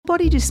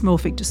body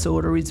dysmorphic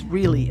disorder is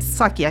really a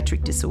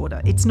psychiatric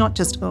disorder. It's not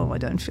just, I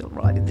don't feel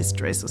right in this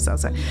dress or so.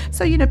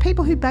 So,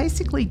 people who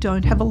basically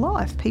don't have a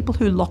life, people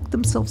who lock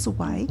themselves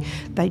away,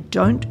 they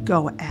don't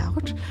go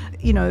out.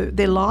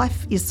 Their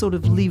life is sort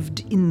of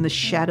lived in the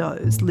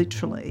shadows,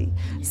 literally.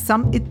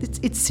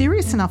 It's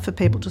serious enough for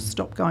people to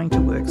stop going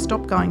to work,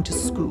 stop going to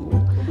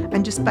school,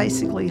 and just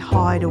basically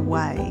hide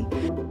away.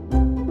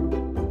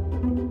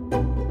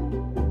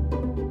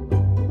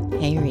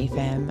 Hey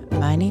ReFam,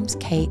 my name's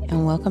Kate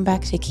and welcome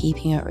back to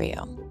Keeping It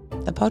Real,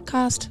 the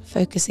podcast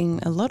focusing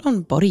a lot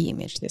on body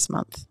image this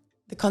month.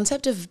 The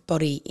concept of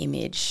body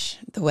image,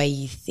 the way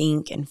you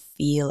think and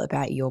feel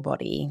about your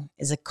body,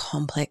 is a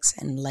complex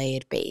and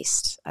layered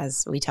beast,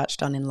 as we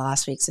touched on in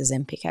last week's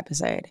Ozempic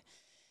episode.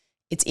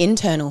 It's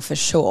internal for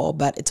sure,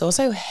 but it's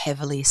also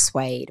heavily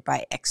swayed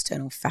by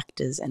external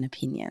factors and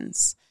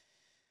opinions.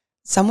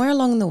 Somewhere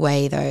along the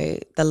way, though,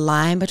 the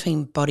line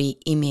between body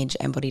image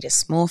and body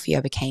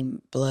dysmorphia became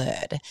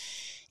blurred.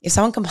 If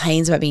someone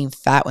complains about being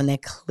fat when they're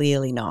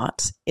clearly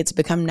not, it's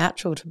become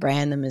natural to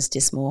brand them as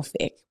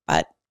dysmorphic,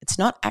 but it's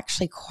not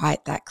actually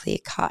quite that clear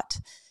cut.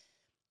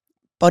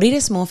 Body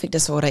dysmorphic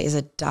disorder is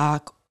a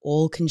dark,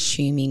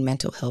 all-consuming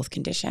mental health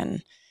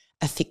condition,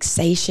 a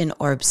fixation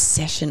or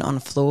obsession on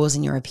flaws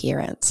in your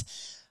appearance,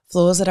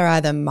 flaws that are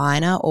either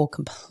minor or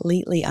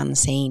completely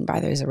unseen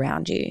by those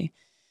around you.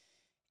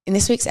 In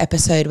this week's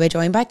episode, we're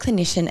joined by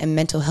clinician and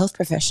mental health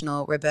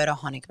professional Roberta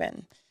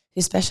Honigman,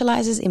 who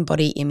specialises in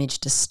body image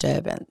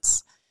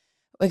disturbance.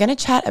 We're going to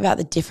chat about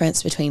the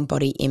difference between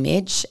body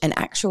image and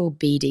actual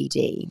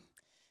BDD,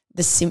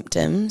 the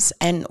symptoms,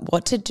 and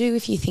what to do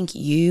if you think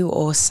you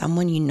or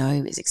someone you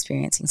know is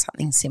experiencing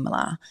something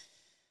similar.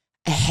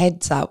 A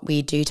heads up,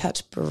 we do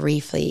touch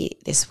briefly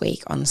this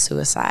week on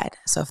suicide,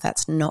 so if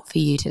that's not for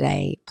you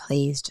today,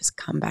 please just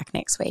come back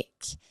next week.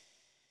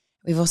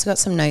 We've also got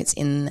some notes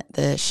in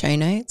the show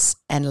notes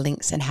and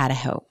links on how to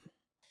help.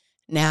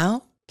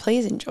 Now,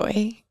 please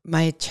enjoy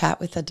my chat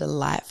with the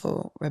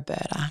delightful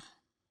Roberta.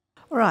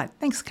 All right,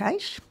 thanks,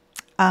 Kate.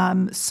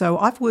 So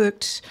I've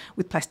worked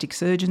with plastic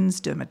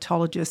surgeons,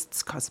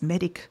 dermatologists,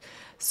 cosmetic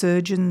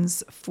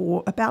surgeons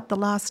for about the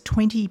last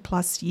 20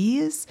 plus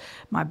years.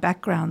 My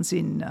background's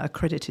in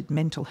accredited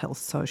mental health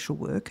social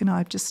work, and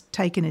I've just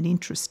taken an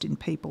interest in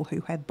people who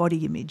have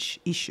body image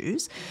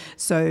issues.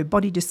 So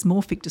body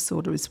dysmorphic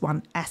disorder is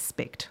one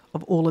aspect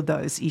of all of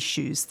those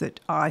issues that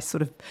I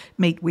sort of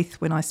meet with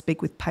when I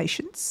speak with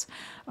patients.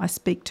 I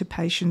speak to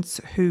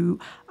patients who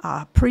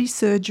are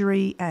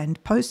pre-surgery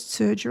and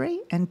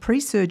post-surgery, and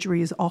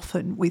pre-surgery is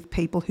often with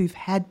people who've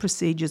had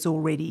procedures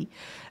already,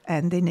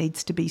 and there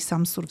needs to be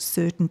some sort of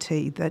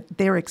certainty that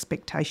their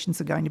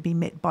expectations are going to be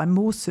met by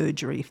more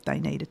surgery if they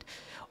need it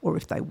or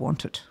if they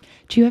want it.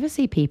 Do you ever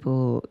see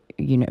people,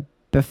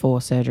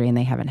 before surgery and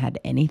they haven't had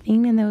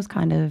anything and there was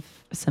kind of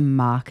some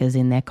markers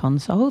in their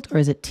consult, or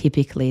is it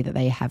typically that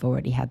they have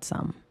already had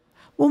some?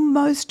 Well,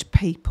 most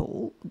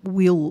people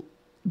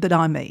that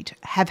I meet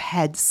have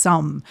had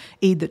some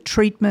either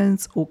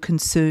treatments or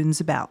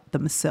concerns about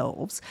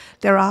themselves.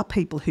 There are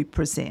people who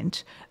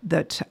present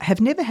that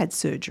have never had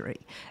surgery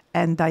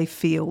and they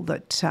feel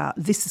that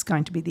this is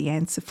going to be the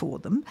answer for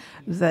them,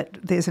 that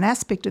there's an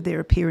aspect of their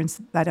appearance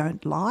that they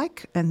don't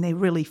like and they're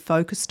really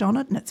focused on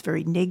it and it's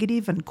very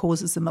negative and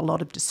causes them a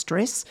lot of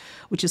distress,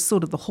 which is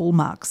sort of the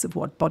hallmarks of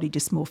what body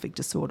dysmorphic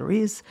disorder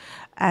is.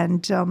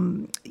 And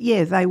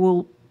they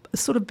will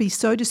sort of be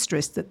so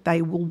distressed that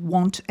they will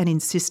want and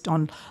insist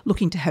on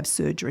looking to have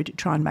surgery to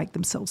try and make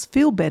themselves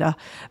feel better.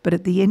 But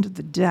at the end of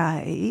the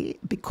day,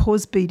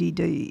 because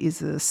BDD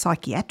is a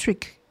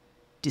psychiatric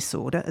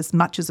disorder as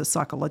much as a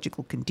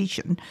psychological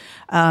condition,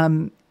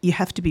 you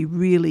have to be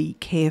really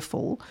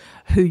careful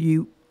who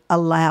you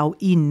allow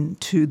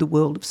into the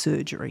world of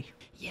surgery.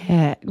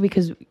 Yeah,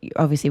 because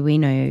obviously we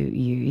know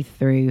you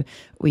through,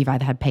 we've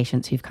either had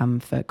patients who've come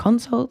for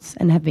consults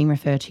and have been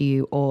referred to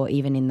you, or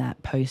even in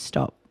that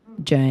post-op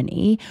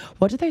journey.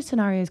 What do those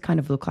scenarios kind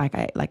of look like?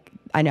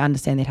 I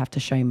understand they'd have to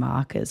show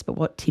markers, but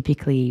what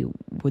typically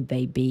would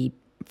they be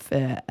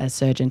for a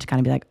surgeon to kind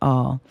of be like,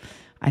 oh,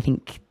 I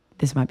think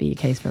this might be a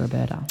case for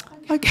Roberta?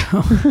 Okay.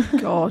 Oh,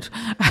 God.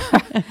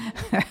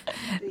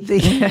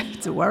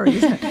 It's a worry,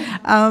 isn't it?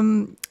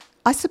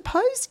 I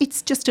suppose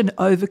it's just an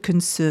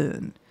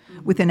over-concern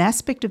with an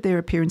aspect of their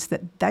appearance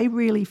that they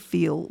really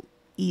feel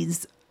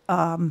is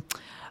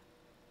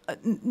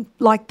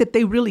like that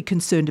they're really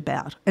concerned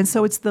about. And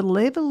so it's the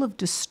level of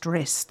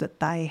distress that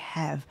they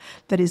have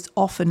that is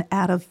often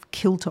out of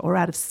kilter or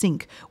out of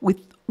sync with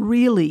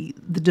really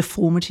the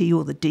deformity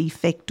or the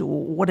defect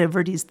or whatever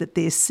it is that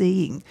they're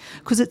seeing.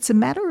 Because it's a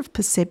matter of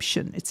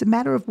perception. It's a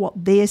matter of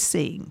what they're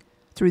seeing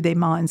through their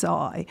mind's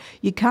eye.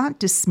 You can't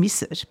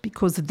dismiss it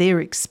because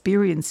they're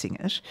experiencing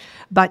it,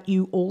 but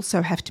you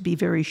also have to be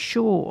very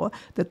sure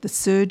that the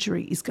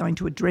surgery is going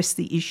to address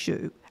the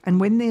issue. And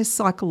when there's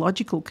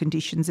psychological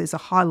conditions, there's a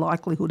high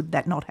likelihood of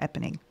that not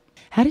happening.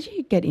 How did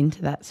you get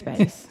into that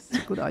space?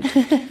 It's a good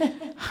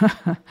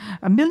idea.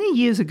 A million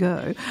years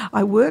ago,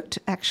 I worked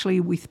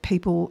actually with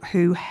people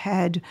who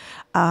had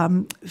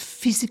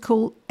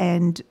physical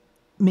and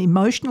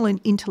emotional and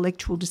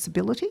intellectual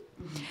disability.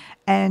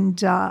 And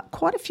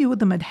quite a few of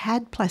them had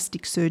had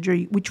plastic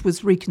surgery, which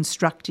was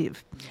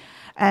reconstructive.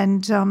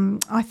 And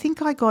I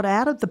think I got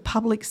out of the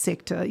public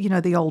sector,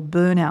 the old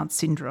burnout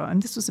syndrome.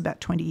 This was about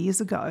 20 years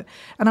ago.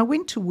 And I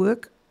went to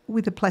work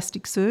with a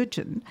plastic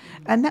surgeon,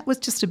 and that was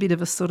just a bit of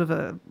a sort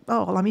of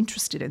I'm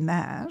interested in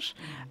that.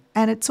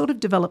 And it sort of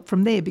developed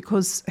from there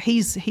because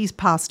he's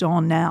passed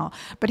on now,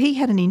 but he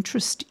had an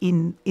interest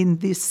in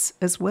this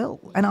as well.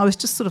 And I was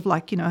just sort of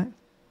like,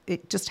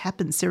 it just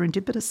happened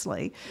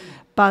serendipitously.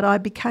 But I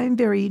became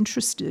very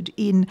interested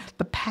in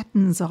the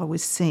patterns I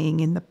was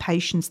seeing in the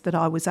patients that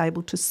I was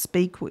able to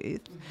speak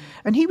with.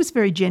 And he was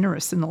very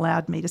generous and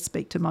allowed me to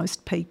speak to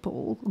most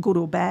people, good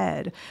or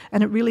bad.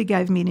 And it really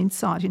gave me an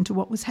insight into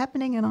what was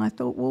happening. And I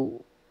thought,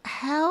 well,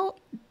 how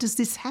does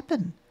this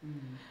happen?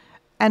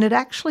 And it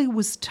actually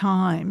was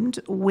timed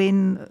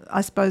when,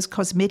 I suppose,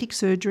 cosmetic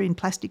surgery and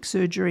plastic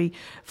surgery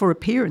for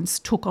appearance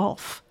took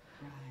off.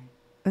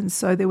 And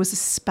so there was a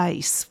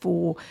space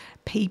for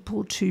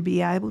people to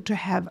be able to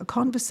have a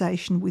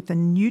conversation with a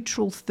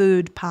neutral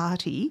third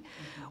party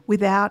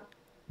without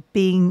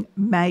being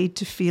made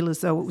to feel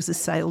as though it was a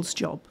sales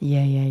job.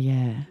 Yeah.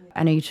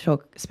 I know you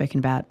spoken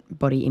about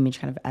body image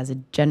kind of as a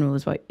general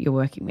is what you're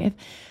working with.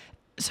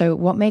 So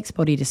what makes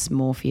body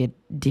dysmorphia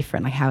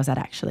different? Like, how is that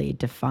actually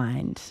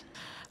defined?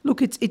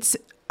 Look, it's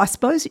I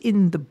suppose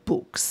in the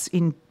books,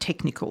 in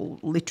technical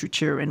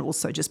literature and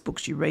also just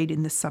books you read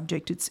in this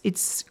subject,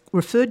 it's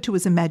referred to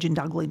as imagined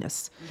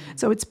ugliness.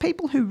 So it's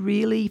people who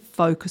really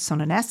focus on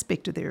an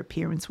aspect of their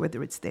appearance,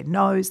 whether it's their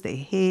nose, their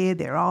hair,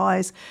 their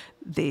eyes,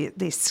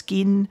 their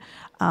skin,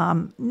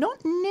 not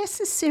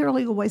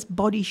necessarily always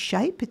body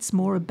shape. It's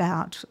more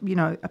about,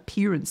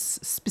 appearance,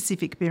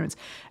 specific appearance.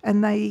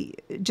 And they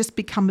just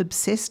become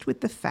obsessed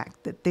with the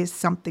fact that there's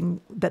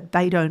something that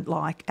they don't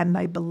like, and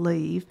they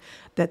believe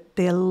that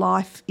their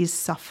life is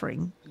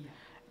suffering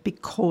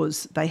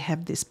because they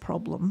have this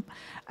problem.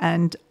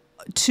 And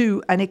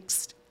to an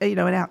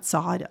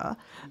outsider,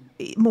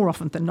 more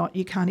often than not,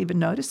 you can't even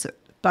notice it.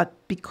 But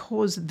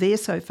because they're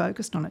so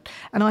focused on it.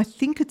 And I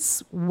think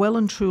it's well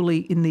and truly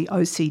in the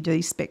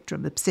OCD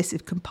spectrum,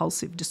 obsessive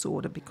compulsive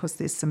disorder, because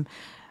there's some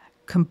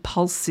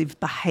compulsive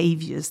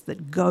behaviours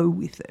that go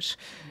with it.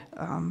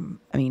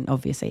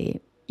 Obviously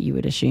you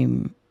would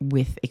assume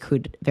it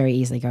could very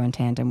easily go in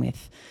tandem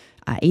with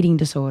eating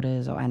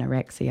disorders or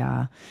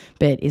anorexia,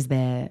 but is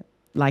there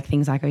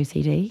things like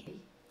OCD?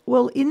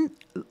 Well,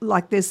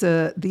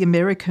 the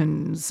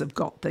Americans have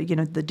got the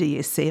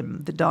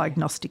DSM, the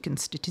Diagnostic and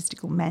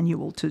Statistical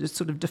Manual, to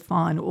sort of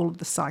define all of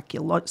the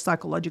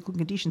psychological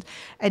conditions.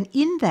 And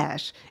in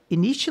that,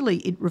 initially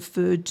it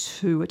referred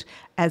to it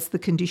as the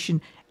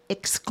condition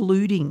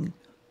excluding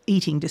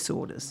eating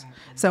disorders.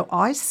 So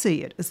I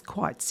see it as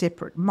quite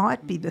separate.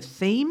 Might be the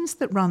themes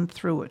that run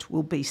through it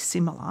will be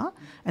similar,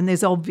 and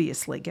there's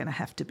obviously going to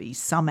have to be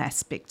some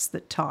aspects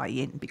that tie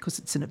in because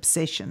it's an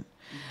obsession.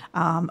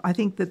 I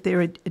think that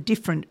there are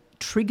different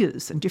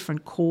triggers and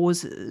different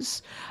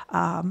causes.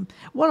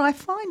 What I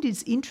find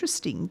is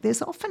interesting,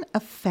 there's often a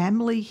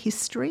family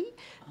history,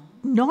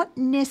 not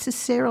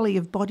necessarily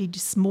of body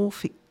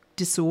dysmorphic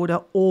disorder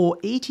or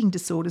eating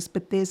disorders,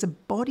 but there's a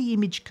body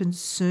image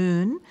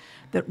concern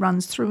that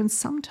runs through. And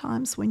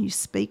sometimes when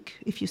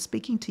if you're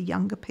speaking to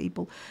younger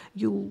people,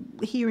 you'll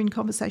hear in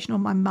conversation,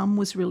 my mum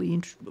was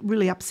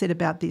really upset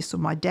about this, or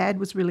my dad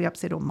was really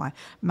upset, or my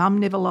mum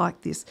never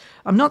liked this.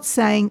 I'm not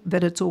saying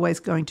that it's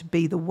always going to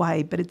be the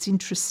way, but it's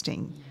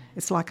interesting.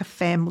 It's like a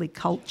family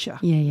culture.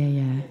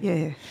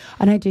 Yeah.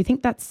 And I do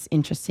think that's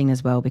interesting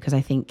as well, because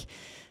I think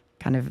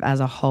kind of as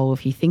a whole,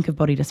 if you think of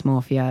body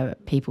dysmorphia,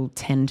 people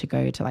tend to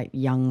go to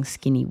young,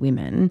 skinny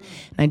women.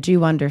 And I do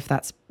wonder if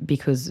that's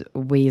because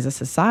we as a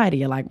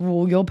society are like,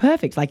 well, you're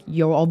perfect.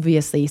 You're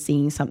obviously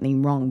seeing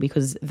something wrong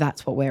because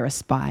that's what we're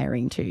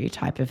aspiring to,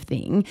 type of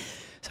thing.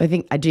 So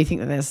I do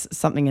think that there's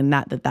something in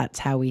that's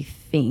how we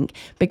think.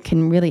 But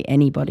can really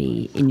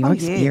anybody in your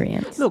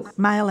experience? Yeah. Look,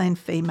 male and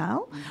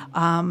female,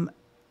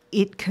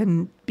 it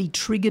can be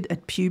triggered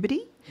at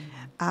puberty.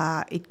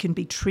 It can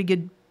be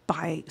triggered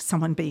by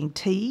someone being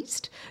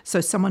teased, so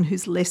someone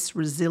who's less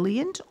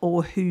resilient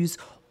or who's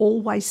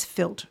always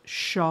felt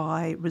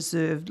shy,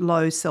 reserved,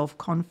 low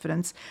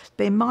self-confidence.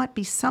 There might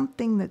be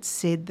something that's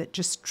said that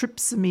just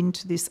trips them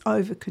into this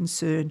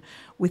over-concern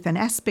with an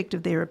aspect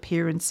of their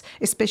appearance,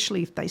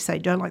 especially if they say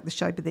don't like the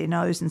shape of their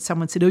nose and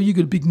someone said, you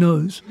got a big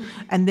nose.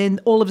 And then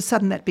all of a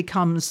sudden that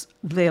becomes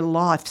their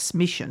life's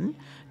mission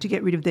to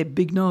get rid of their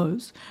big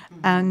nose.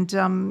 And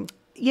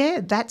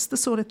that's the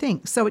sort of thing.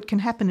 So it can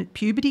happen at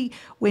puberty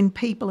when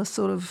people are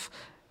sort of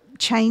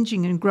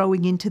changing and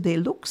growing into their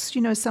looks.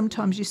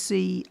 Sometimes you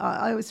see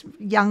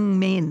young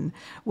men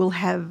will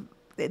have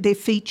their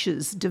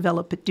features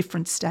develop at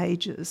different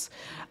stages.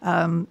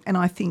 And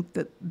I think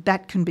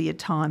that can be a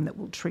time that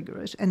will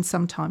trigger it, and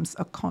sometimes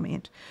a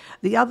comment.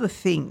 The other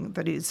thing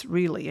that is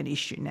really an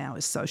issue now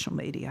is social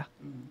media.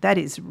 That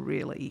is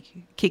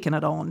really kicking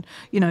it on,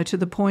 to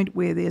the point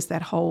where there's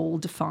that whole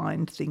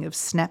defined thing of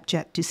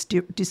Snapchat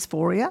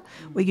dysphoria,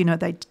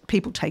 where,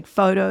 people take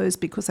photos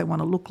because they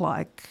want to look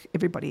like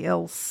everybody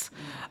else.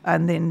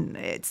 And then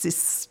it's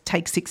this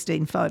take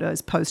 16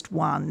 photos, post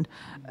one,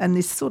 and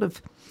this sort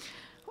of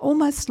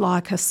almost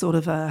like a sort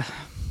of a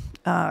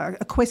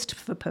quest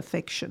for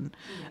perfection,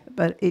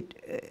 but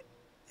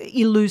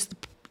you lose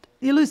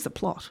the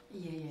plot.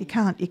 You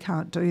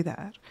can't do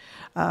that.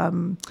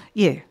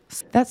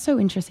 That's so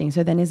interesting.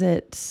 So then, is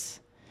it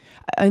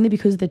only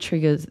because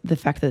the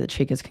fact that the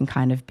triggers can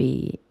kind of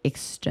be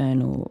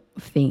external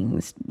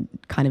things,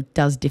 kind of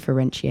does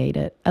differentiate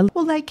it?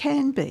 Well, they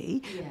can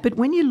be, but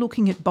when you're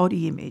looking at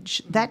body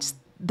image, that's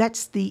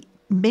the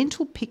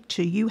mental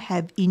picture you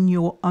have in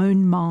your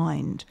own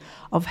mind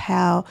of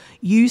how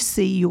you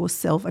see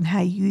yourself and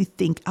how you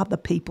think other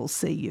people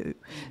see you.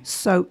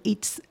 So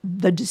it's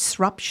the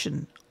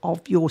disruption of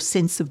your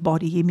sense of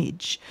body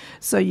image.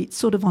 So it's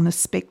sort of on a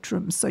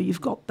spectrum. So you've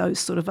got those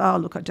sort of, oh,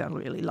 look, I don't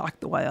really like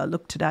the way I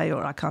look today,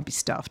 or I can't be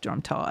stuffed, or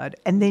I'm tired.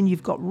 And then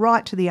you've got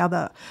right to the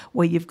other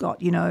where you've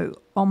got,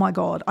 oh my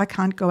God, I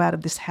can't go out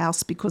of this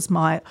house because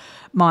my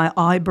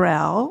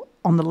eyebrow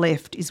on the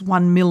left is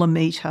 1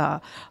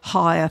 millimetre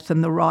higher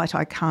than the right.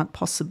 I can't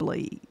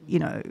possibly,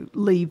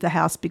 leave the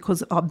house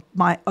because of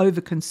my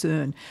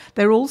over-concern.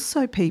 There are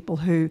also people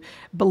who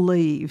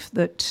believe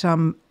that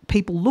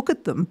people look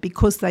at them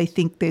because they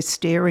think they're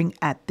staring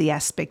at the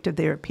aspect of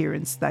their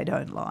appearance they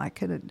don't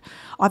like. And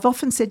I've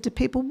often said to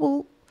people,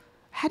 well,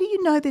 how do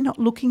you know they're not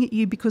looking at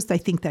you because they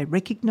think they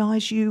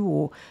recognise you,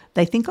 or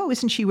they think, oh,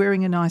 isn't she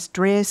wearing a nice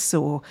dress,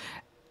 or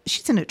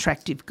she's an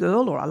attractive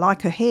girl, or I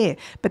like her hair.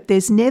 But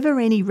there's never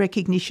any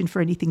recognition for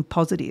anything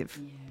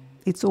positive. Yeah.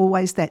 It's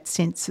always that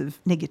sense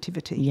of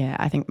negativity. Yeah,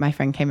 I think my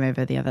friend came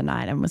over the other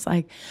night and was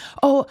like,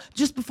 oh,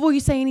 just before you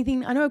say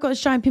anything, I know I've got a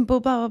giant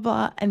pimple, blah, blah,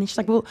 blah. And then she's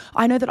like, well,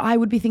 I know that I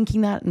would be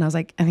thinking that. And I was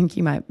like, I think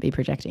you might be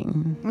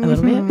projecting a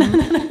little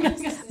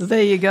bit.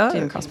 There you go.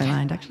 Didn't cross my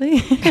mind,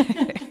 actually.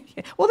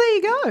 Well, there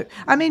you go.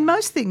 I mean,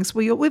 most things,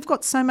 we've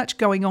got so much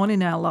going on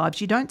in our lives.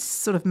 You don't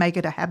sort of make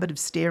it a habit of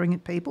staring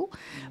at people.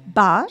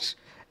 But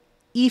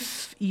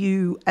if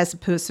you, as a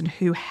person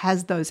who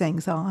has those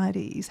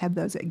anxieties,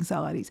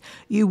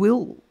 you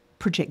will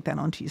project that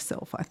onto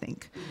yourself, I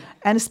think.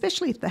 And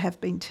especially if they have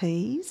been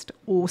teased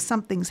or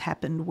something's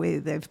happened where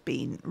they've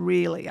been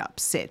really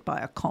upset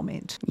by a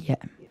comment.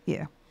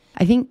 Yeah.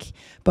 I think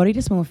body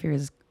dysmorphia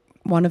is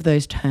one of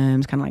those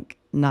terms, kind of like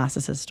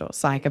narcissist or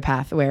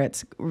psychopath, where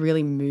it's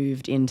really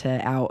moved into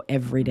our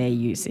everyday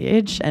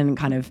usage and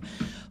kind of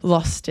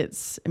lost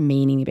its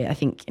meaning a bit. I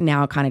think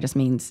now it kind of just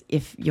means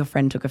if your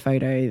friend took a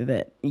photo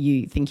that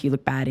you think you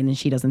look bad in and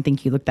she doesn't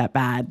think you look that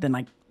bad, then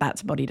like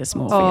that's body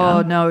dysmorphia.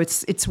 Oh no,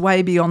 it's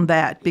way beyond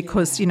that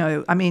because,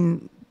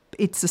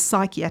 it's a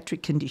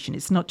psychiatric condition.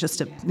 It's not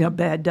just a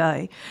bad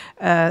day.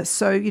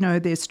 So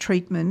there's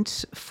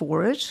treatment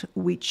for it,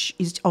 which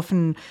is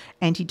often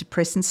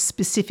antidepressants,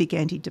 specific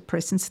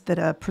antidepressants that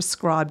are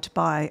prescribed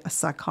by a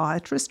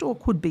psychiatrist or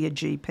could be a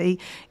GP.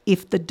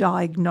 If the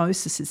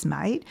diagnosis is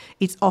made,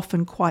 it's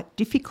often quite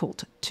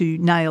difficult to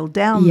nail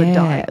down the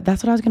diagnosis.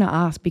 That's what I was going to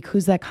ask,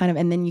 because that kind of,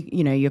 and then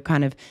you're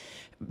kind of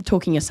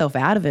talking yourself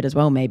out of it as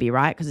well, maybe,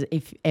 right? Because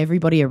if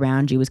everybody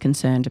around you was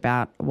concerned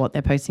about what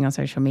they're posting on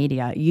social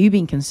media, you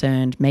being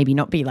concerned maybe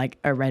not be like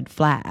a red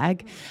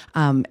flag.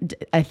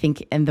 I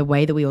think, and the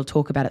way that we all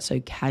talk about it so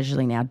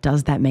casually now,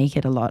 does that make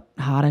it a lot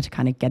harder to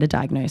kind of get a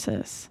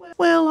diagnosis?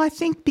 Well, I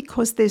think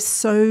because there's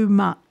so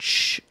many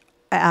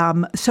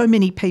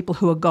people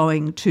who are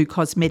going to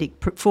cosmetic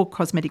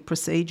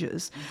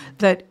procedures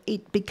that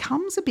it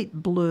becomes a bit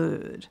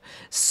blurred.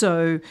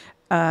 So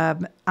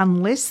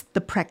unless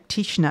the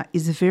practitioner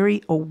is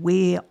very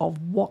aware of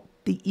what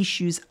the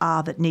issues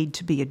are that need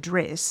to be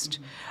addressed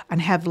and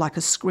have like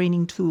a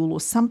screening tool or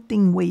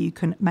something where you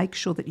can make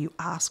sure that you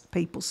ask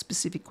people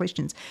specific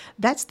questions.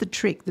 That's the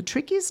trick. The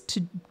trick is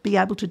to be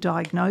able to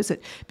diagnose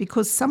it,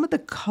 because some of the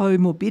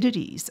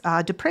comorbidities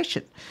are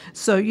depression.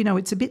 So,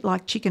 it's a bit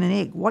like chicken and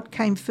egg. What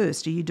came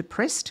first? Are you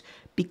depressed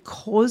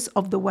because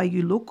of the way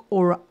you look,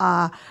 or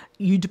are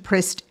you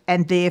depressed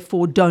and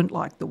therefore don't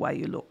like the way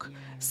you look? Yeah.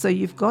 So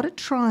you've got to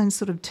try and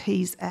sort of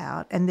tease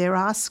out, and there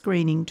are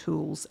screening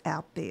tools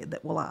out there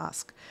that will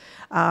ask.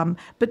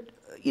 But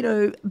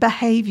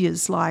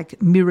behaviours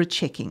like mirror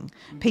checking,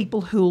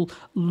 people who'll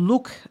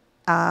look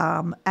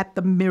at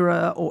the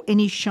mirror or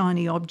any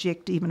shiny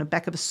object, even the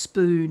back of a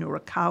spoon or a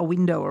car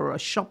window or a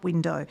shop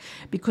window,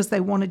 because they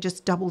want to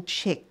just double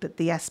check that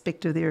the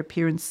aspect of their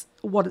appearance,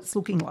 what it's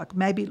looking like,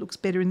 maybe it looks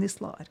better in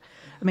this light.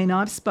 I mean,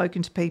 I've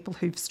spoken to people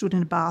who've stood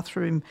in a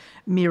bathroom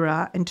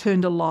mirror and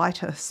turned a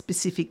light a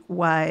specific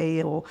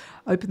way, or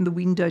opened the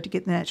window to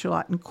get the natural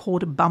light and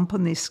caught a bump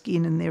on their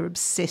skin, and they're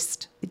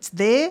obsessed. It's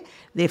there,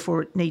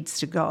 therefore it needs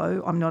to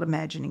go. I'm not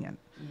imagining it.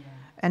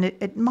 And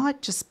it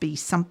might just be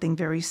something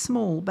very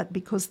small, but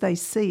because they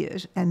see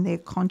it and they're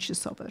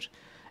conscious of it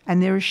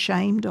and they're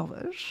ashamed of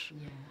it,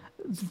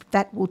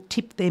 that will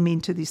tip them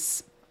into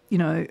this,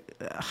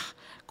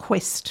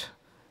 quest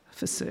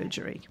for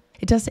surgery.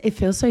 It does. It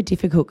feels so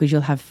difficult because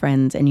you'll have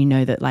friends and you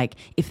know that like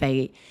if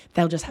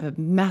they'll just have a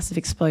massive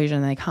explosion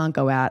and they can't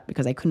go out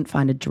because they couldn't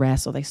find a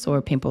dress or they saw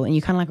a pimple, and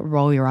you kind of like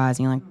roll your eyes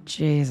and you're like,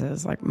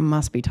 Jesus, like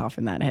must be tough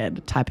in that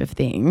head type of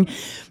thing.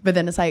 But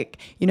then it's like,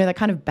 that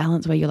kind of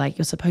balance where you're like,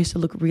 you're supposed to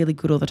look really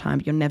good all the time,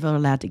 but you're never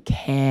allowed to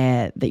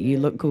care that you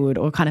look good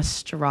or kind of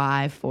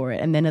strive for it.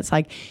 And then it's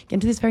like get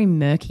into this very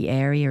murky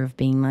area of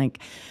being like,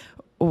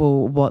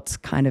 well, what's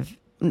kind of,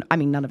 I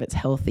mean, none of it's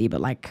healthy, but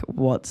like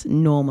what's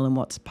normal and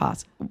what's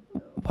past.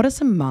 What are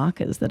some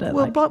markers that are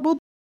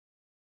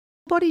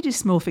body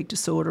dysmorphic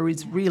disorder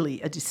is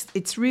really a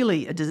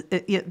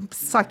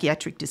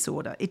psychiatric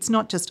disorder. It's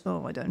not just,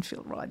 I don't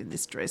feel right in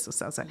this dress or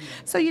so.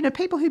 So,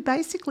 people who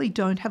basically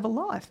don't have a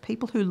life,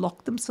 people who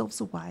lock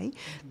themselves away,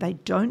 they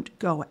don't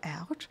go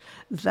out,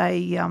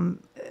 they,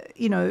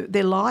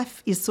 their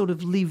life is sort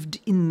of lived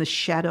in the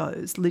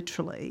shadows,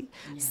 literally.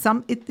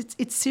 Yeah.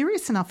 It's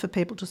serious enough for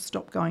people to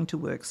stop going to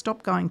work,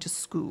 stop going to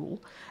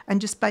school, and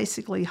just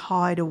basically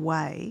hide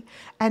away.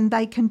 And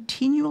they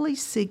continually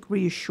seek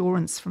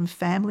reassurance from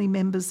family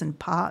members and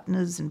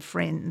partners and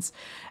friends.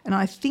 And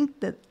I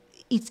think that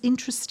it's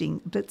interesting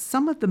that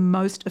some of the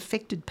most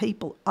affected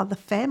people are the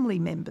family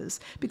members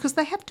because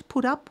they have to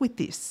put up with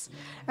this.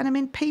 And I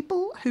mean,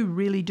 people who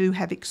really do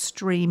have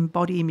extreme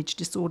body image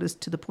disorders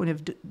to the point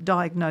of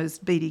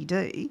diagnosed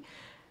BDD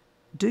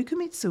do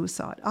commit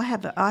suicide.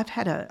 I've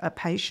had a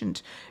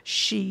patient,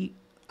 she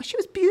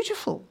was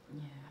beautiful.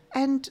 Yeah.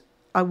 And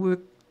I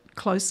worked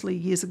closely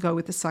years ago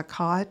with a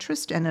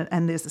psychiatrist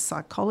and there's a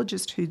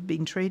psychologist who'd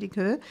been treating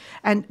her,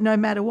 and no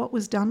matter what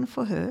was done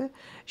for her,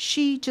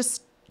 she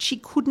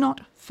could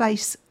not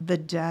face the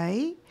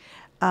day,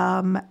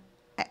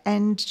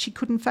 and she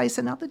couldn't face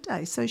another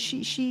day. So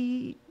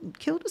she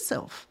killed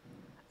herself,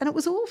 and it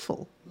was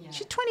awful. Yeah.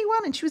 She's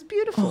 21 and she was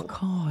beautiful. Oh,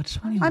 God,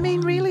 21. I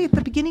mean, really, at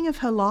the beginning of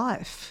her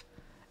life,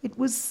 it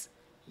was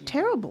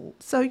terrible.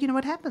 So,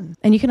 what happened?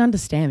 And you can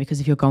understand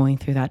because if you're going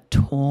through that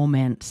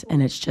torment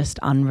and it's just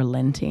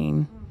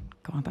unrelenting,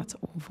 God, that's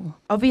awful.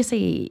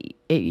 Obviously,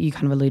 you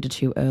kind of alluded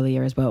to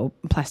earlier as well,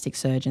 plastic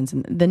surgeons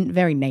and the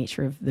very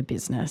nature of the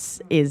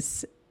business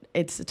is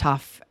it's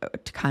tough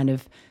to kind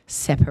of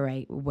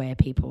separate where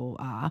people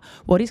are.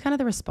 What is kind of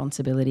the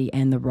responsibility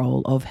and the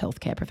role of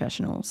healthcare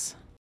professionals?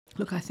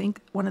 Look, I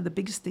think one of the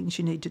biggest things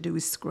you need to do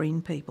is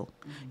screen people.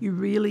 Mm-hmm. You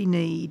really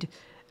need,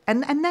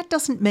 and that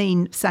doesn't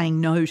mean saying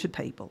no to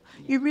people.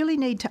 You really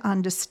need to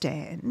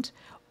understand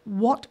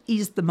what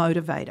is the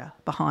motivator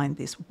behind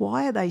this?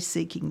 Why are they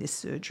seeking this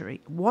surgery?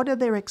 What are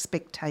their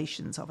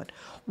expectations of it?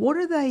 What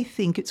do they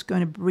think it's going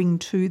to bring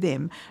to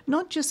them,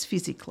 not just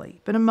physically,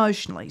 but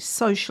emotionally,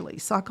 socially,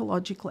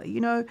 psychologically?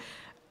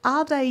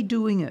 Are they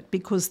doing it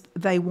because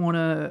they want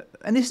to,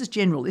 and this is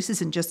general, this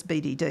isn't just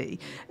BDD,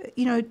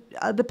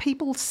 are the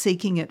people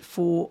seeking it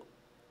for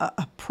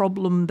a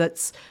problem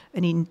that's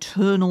an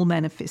internal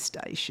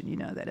manifestation,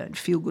 they don't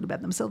feel good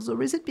about themselves,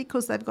 or is it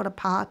because they've got a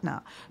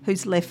partner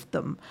who's left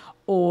them,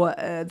 or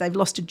they've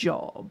lost a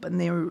job and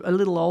they're a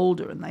little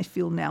older and they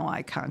feel now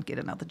I can't get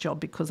another job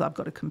because I've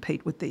got to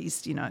compete with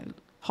these,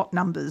 hot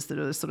numbers that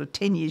are sort of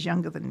 10 years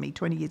younger than me,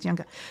 20 years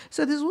younger.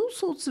 So there's all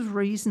sorts of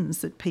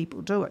reasons that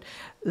people do it.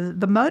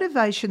 The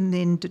motivation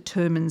then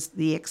determines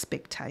the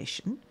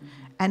expectation,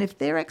 and if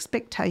their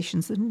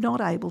expectations are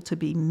not able to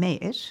be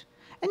met,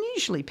 and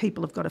usually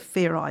people have got a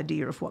fair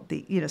idea of what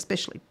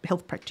especially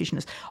health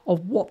practitioners,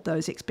 of what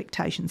those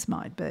expectations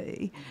might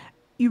be,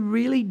 you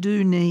really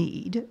do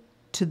need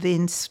to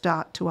then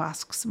start to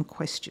ask some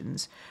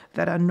questions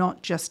that are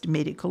not just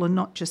medical and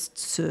not just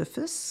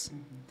surface.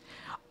 Mm-hmm.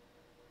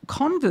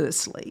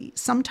 Conversely,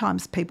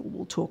 sometimes people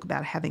will talk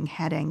about having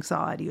had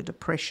anxiety or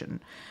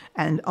depression,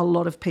 and a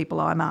lot of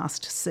people I'm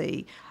asked to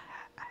see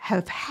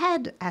have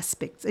had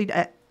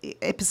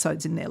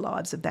episodes in their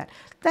lives of that.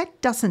 That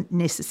doesn't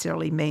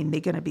necessarily mean they're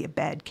going to be a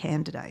bad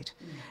candidate.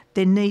 Mm.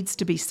 There needs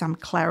to be some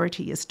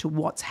clarity as to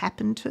what's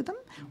happened to them,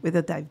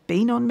 whether they've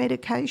been on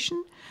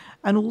medication,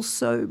 and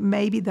also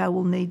maybe they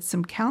will need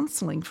some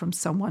counselling from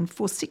someone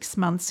for 6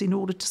 months in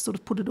order to sort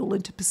of put it all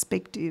into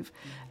perspective,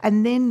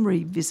 and then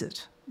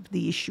revisit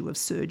the issue of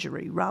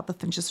surgery rather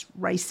than just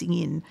racing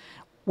in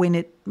when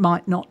it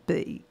might not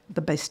be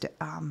the best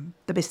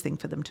thing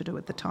for them to do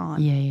at the time.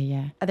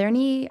 Yeah. Are there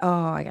any,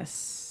 I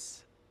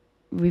guess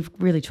we've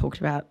really talked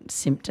about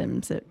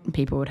symptoms that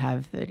people would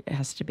have that it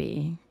has to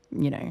be,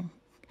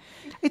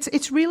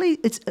 It's really,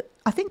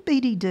 I think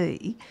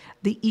BDD,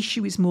 the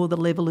issue is more the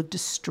level of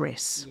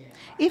distress. Yeah.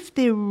 If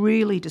they're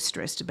really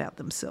distressed about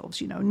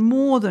themselves,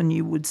 more than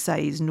you would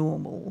say is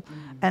normal,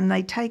 and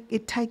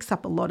it takes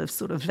up a lot of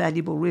sort of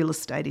valuable real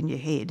estate in your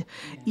head,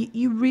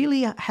 you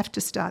really have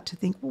to start to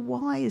think, well,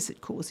 why is it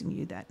causing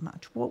you that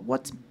much?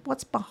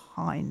 What's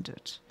behind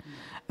it?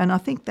 And I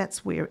think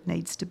that's where it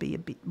needs to be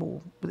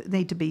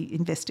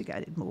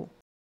investigated more.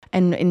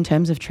 And in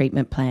terms of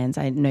treatment plans,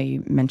 I know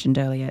you mentioned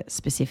earlier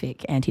specific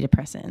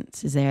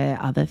antidepressants. Is there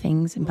other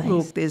things in place?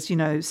 Look, there's,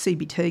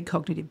 CBT,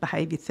 cognitive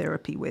behaviour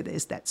therapy, where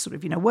there's that sort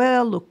of,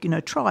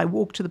 try,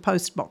 walk to the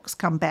post box,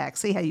 come back,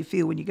 see how you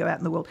feel when you go out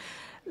in the world.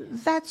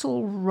 That's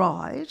all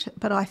right,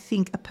 but I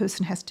think a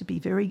person has to be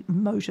very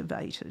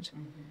motivated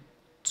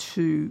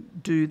to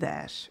do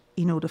that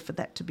in order for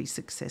that to be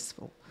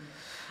successful.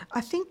 I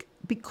think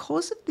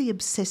because of the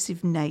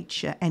obsessive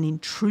nature and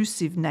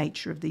intrusive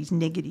nature of these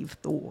negative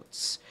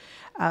thoughts,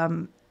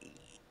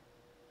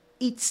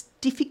 it's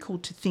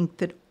difficult to think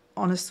that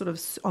on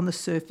the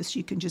surface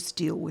you can just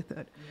deal with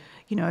it.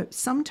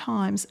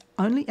 Sometimes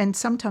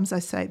I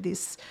say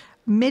this,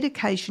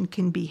 medication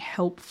can be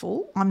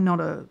helpful. I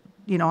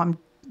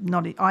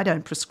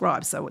don't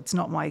prescribe, so it's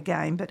not my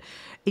game, but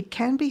it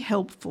can be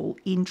helpful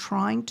in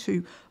trying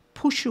to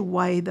push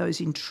away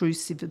those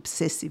intrusive,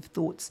 obsessive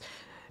thoughts,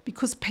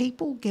 because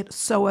people get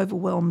so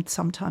overwhelmed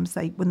sometimes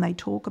when they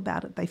talk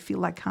about it, they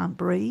feel they can't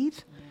breathe.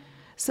 Yeah.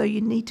 So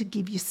you need to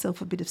give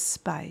yourself a bit of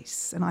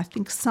space. And I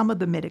think some of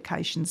the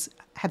medications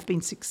have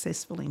been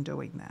successful in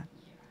doing that.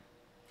 Yeah.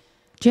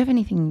 Do you have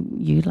anything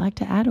you'd like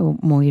to add or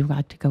more you'd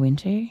like to go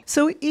into?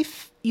 So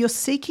if you're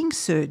seeking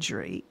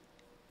surgery,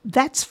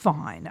 that's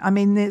fine. I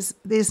mean,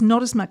 there's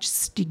not as much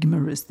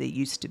stigma as there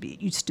used to be.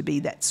 It used to be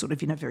that sort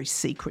of, very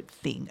secret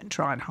thing and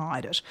try and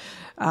hide it.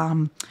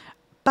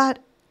 But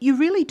you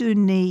really do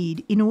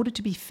need, in order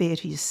to be fair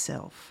to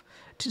yourself,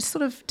 to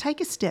sort of take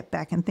a step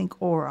back and think,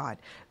 all right,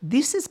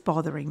 this is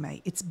bothering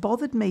me. It's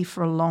bothered me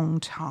for a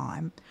long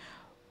time.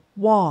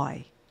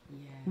 Why?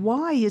 Yeah.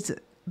 Why is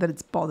it that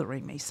it's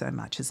bothering me so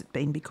much? Has it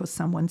been because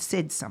someone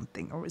said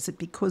something? Or is it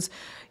because,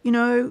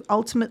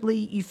 ultimately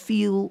you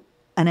feel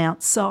an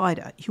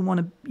outsider? You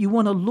want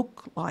to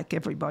look like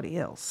everybody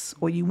else,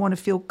 or you want to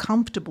feel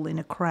comfortable in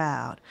a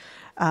crowd.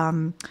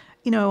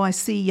 I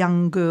see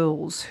young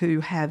girls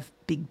who have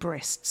big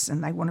breasts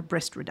and they want a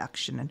breast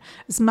reduction, and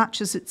as much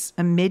as it's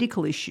a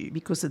medical issue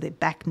because of their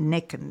back,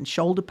 neck and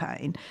shoulder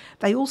pain,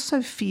 they also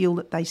feel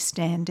that they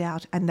stand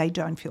out and they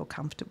don't feel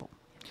comfortable.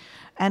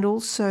 And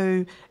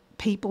also young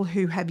people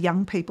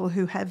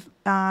who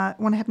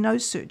want to have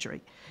nose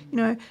surgery.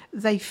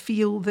 They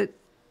feel that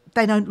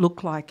they don't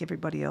look like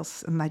everybody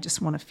else and they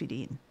just want to fit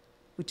in,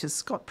 which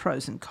has got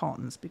pros and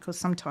cons, because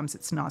sometimes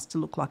it's nice to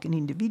look like an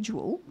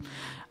individual.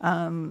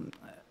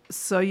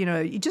 So,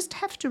 you just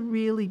have to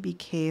really be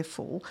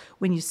careful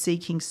when you're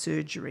seeking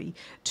surgery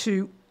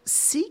to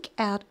seek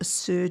out a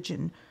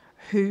surgeon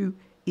who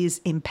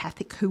is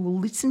empathic, who will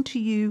listen to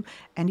you,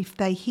 and if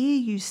they hear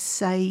you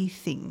say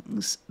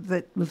things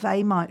that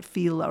they might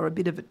feel are a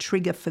bit of a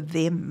trigger for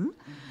them,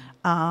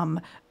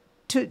 go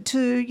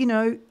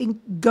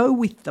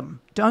with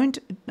them. Don't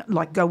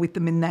go with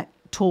them in that,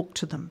 talk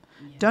to them.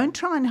 Yeah. Don't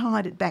try and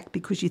hide it back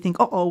because you think,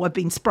 I've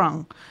been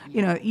sprung.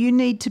 Yeah. You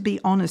need to be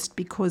honest,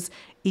 because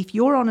if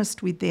you're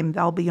honest with them,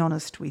 they'll be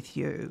honest with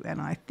you.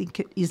 And I think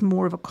it is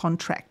more of a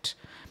contract.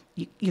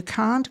 You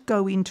can't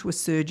go into a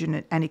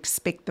surgeon and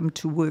expect them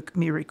to work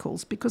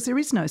miracles, because there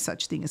is no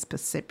such thing as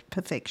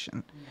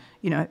perfection.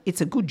 Yeah.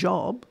 It's a good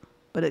job,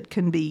 but it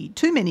can be,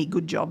 too many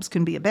good jobs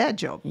can be a bad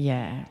job.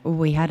 Yeah.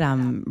 We had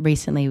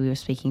recently we were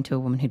speaking to a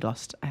woman who'd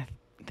lost, I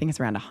think it's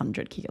around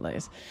 100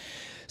 kilos.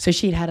 So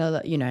she'd had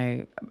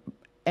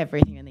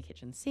everything in the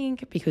kitchen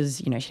sink because,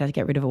 she had to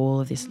get rid of all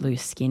of this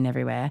loose skin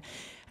everywhere.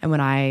 And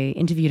when I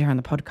interviewed her on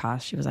the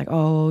podcast, she was like,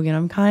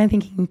 I'm kind of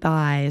thinking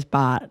thighs,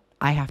 but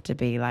I have to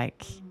be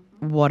like,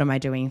 what am I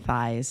doing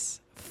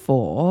thighs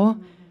for?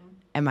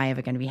 Am I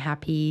ever going to be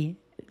happy?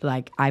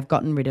 Like, I've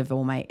gotten rid of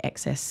all my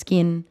excess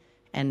skin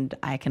and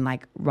I can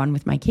run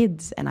with my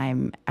kids and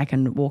I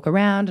can walk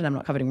around and I'm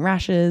not covered in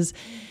rashes.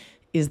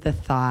 Is the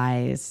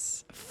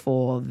thighs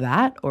for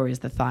that, or is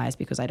the thighs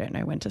because I don't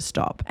know when to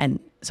stop? And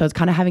so it's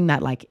kind of having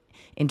that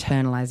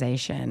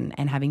internalization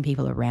and having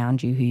people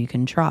around you who you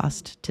can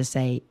trust to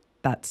say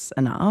that's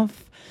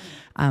enough,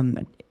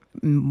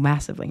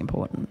 massively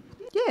important.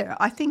 Yeah,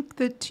 I think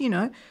that,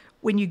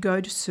 when you go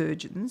to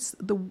surgeons,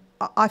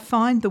 I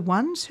find the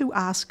ones who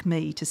ask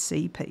me to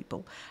see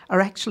people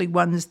are actually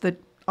ones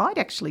that I'd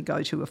actually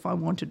go to if I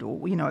wanted, or,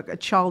 a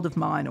child of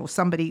mine or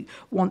somebody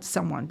wants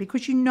someone,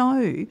 because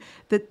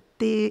that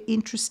they're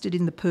interested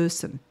in the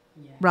person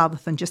rather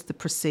than just the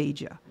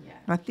procedure. Yeah.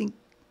 And I think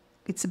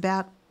it's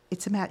about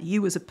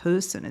you as a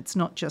person. It's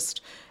not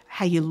just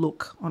how you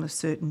look on a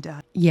certain day.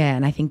 Yeah,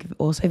 and I think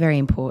also very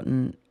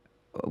important,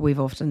 we've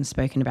often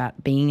spoken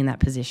about being in that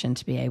position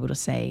to be able to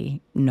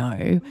say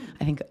no.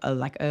 I think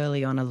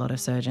early on, a lot of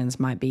surgeons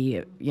might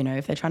be,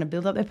 if they're trying to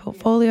build up their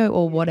portfolio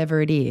or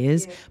whatever it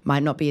is,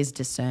 might not be as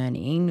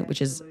discerning,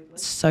 which is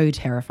so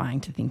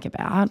terrifying to think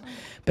about.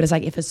 But it's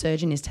if a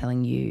surgeon is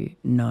telling you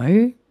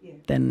no,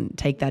 then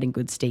take that in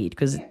good stead,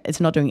 because it's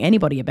not doing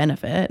anybody a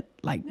benefit.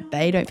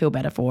 They don't feel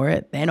better for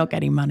it. They're not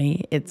getting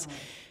money. It's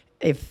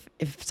if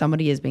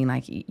somebody is being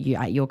you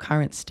at your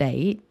current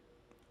state,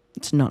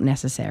 it's not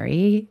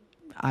necessary,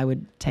 I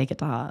would take it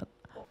to heart.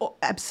 Oh,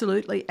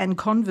 absolutely. And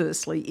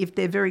conversely, if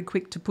they're very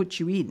quick to put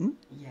you in,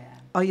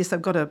 oh yes,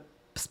 I've got a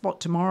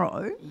spot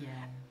tomorrow,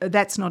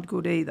 that's not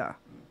good either.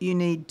 you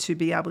need to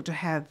be able to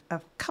have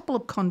a couple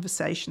of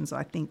conversations,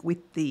 I think,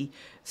 with the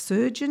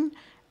surgeon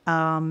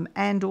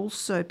and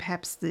also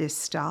perhaps their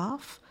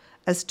staff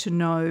as to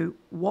know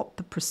what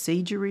the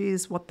procedure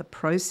is, what the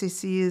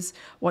process is,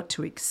 what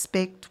to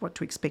expect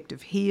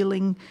of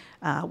healing,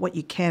 what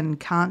you can and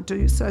can't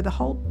do. So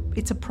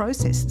it's a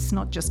process. It's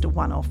not just a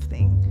one-off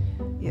thing.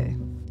 Yeah.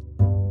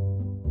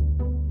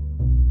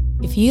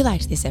 If you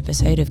liked this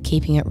episode of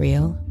Keeping It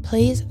Real,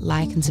 please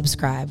like and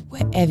subscribe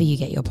wherever you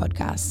get your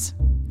podcasts.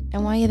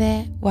 And while you're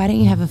there, why don't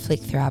you have a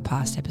flick through our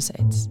past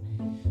episodes?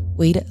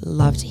 We'd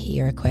love to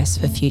hear requests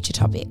for future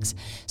topics,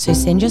 so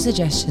send your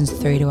suggestions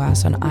through to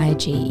us on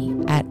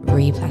IG at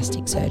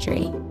Replastic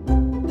Surgery.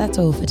 That's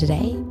all for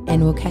today,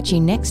 and we'll catch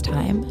you next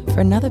time for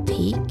another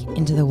peek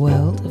into the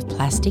world of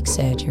plastic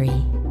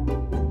surgery.